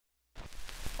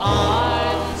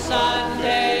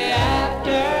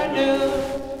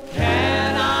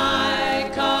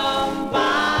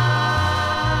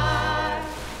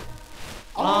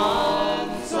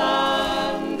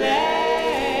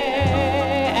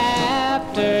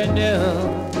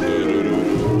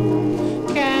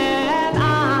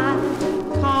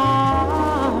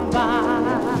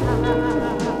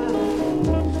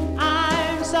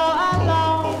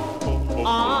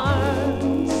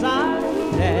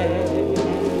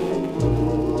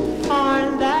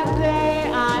On that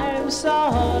day I'm so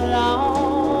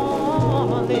lonely.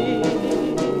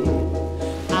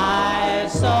 I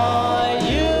saw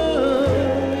you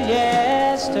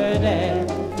yesterday,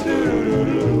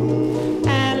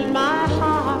 and my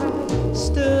heart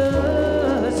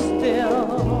stood still.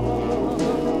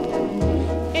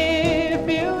 If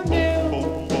you knew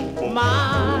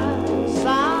my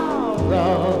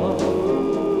sorrow,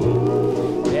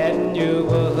 then you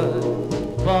would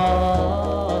forgive.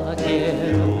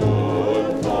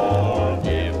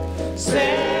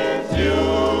 Since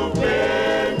you've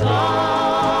been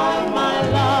gone, my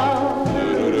love,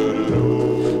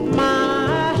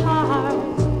 my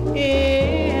heart's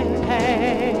in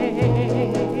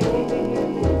pain.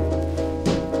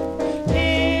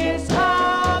 It's a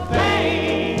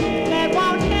pain that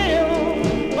won't heal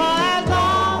for as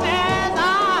long as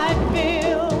I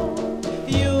feel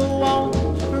you won't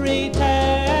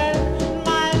return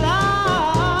my love.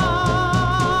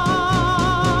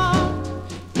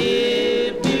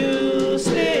 If you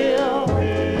still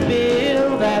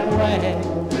feel that way,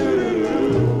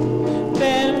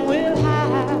 then we'll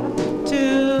have to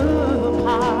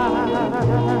part.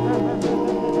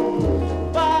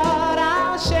 But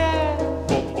I'll shed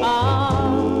a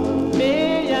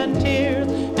million tears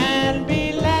and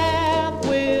be left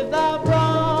with a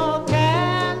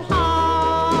broken heart.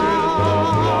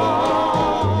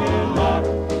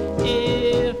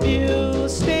 If you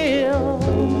still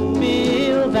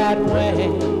feel that way,